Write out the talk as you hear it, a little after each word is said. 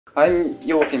I'm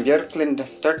Joakim Björklind,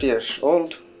 30 years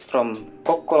old, from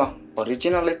Kokkola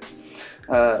originally,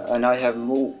 and I have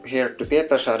moved here to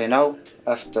Pietarsaari now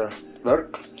after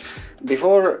work.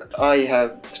 Before I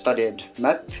have studied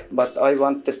math, but I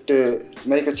wanted to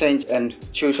make a change and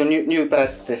choose a new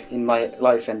path in my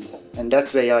life, and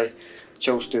that way I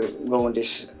chose to go on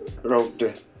this road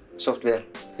to software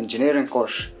engineering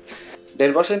course.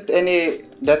 There wasn't any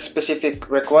that specific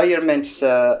requirements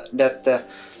that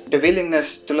the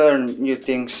willingness to learn new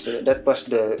things, that was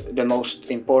the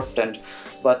most important.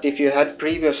 But if you had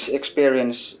previous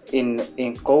experience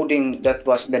in coding, that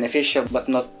was beneficial but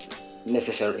not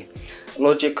necessary.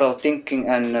 Logical thinking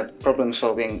and problem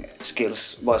solving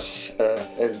skills was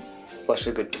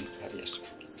a good thing, yes.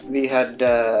 We had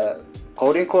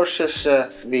coding courses.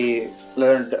 We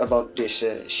learned about this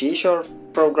C#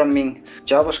 programming,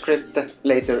 JavaScript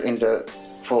later in the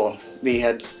fall. We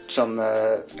had some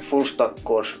full stack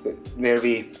course where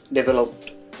we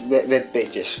developed web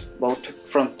pages, both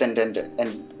front-end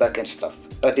and back-end stuff.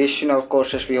 Additional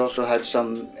courses, we also had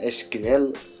some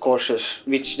SQL courses,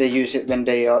 which they use when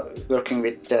they are working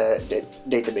with the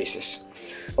databases.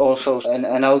 Also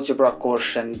an algebra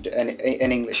course and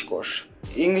an English course.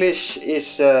 English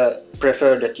is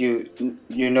preferred that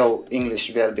you know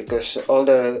English well, because all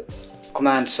the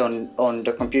commands on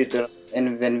the computer,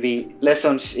 and when we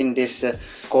lessons in these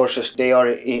courses, they are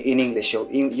in English, so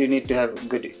you need to have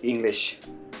good English.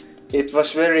 It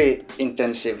was very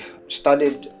intensive,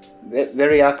 studied,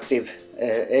 very active,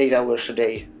 8 hours a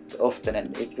day often,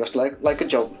 and it was like a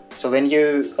job. So when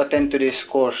you attend to this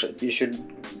course, you should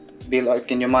be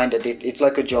like in your mind that it's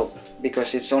like a job,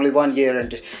 because it's only 1 year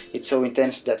and it's so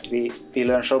intense that we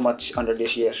learn so much under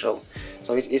this year. So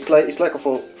it's like a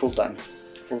full-time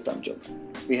job.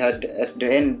 We had at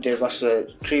the end there was a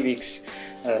 3 weeks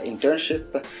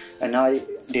internship, and I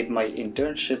did my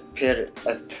internship here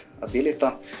at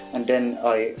Abilita, and then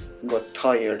I got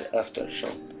hired after. So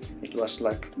it was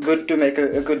like good to make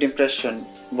a good impression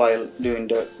while doing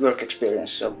the work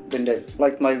experience. So then they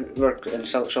liked my work, and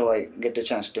so I get the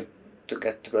chance to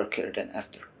get to work here then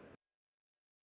after.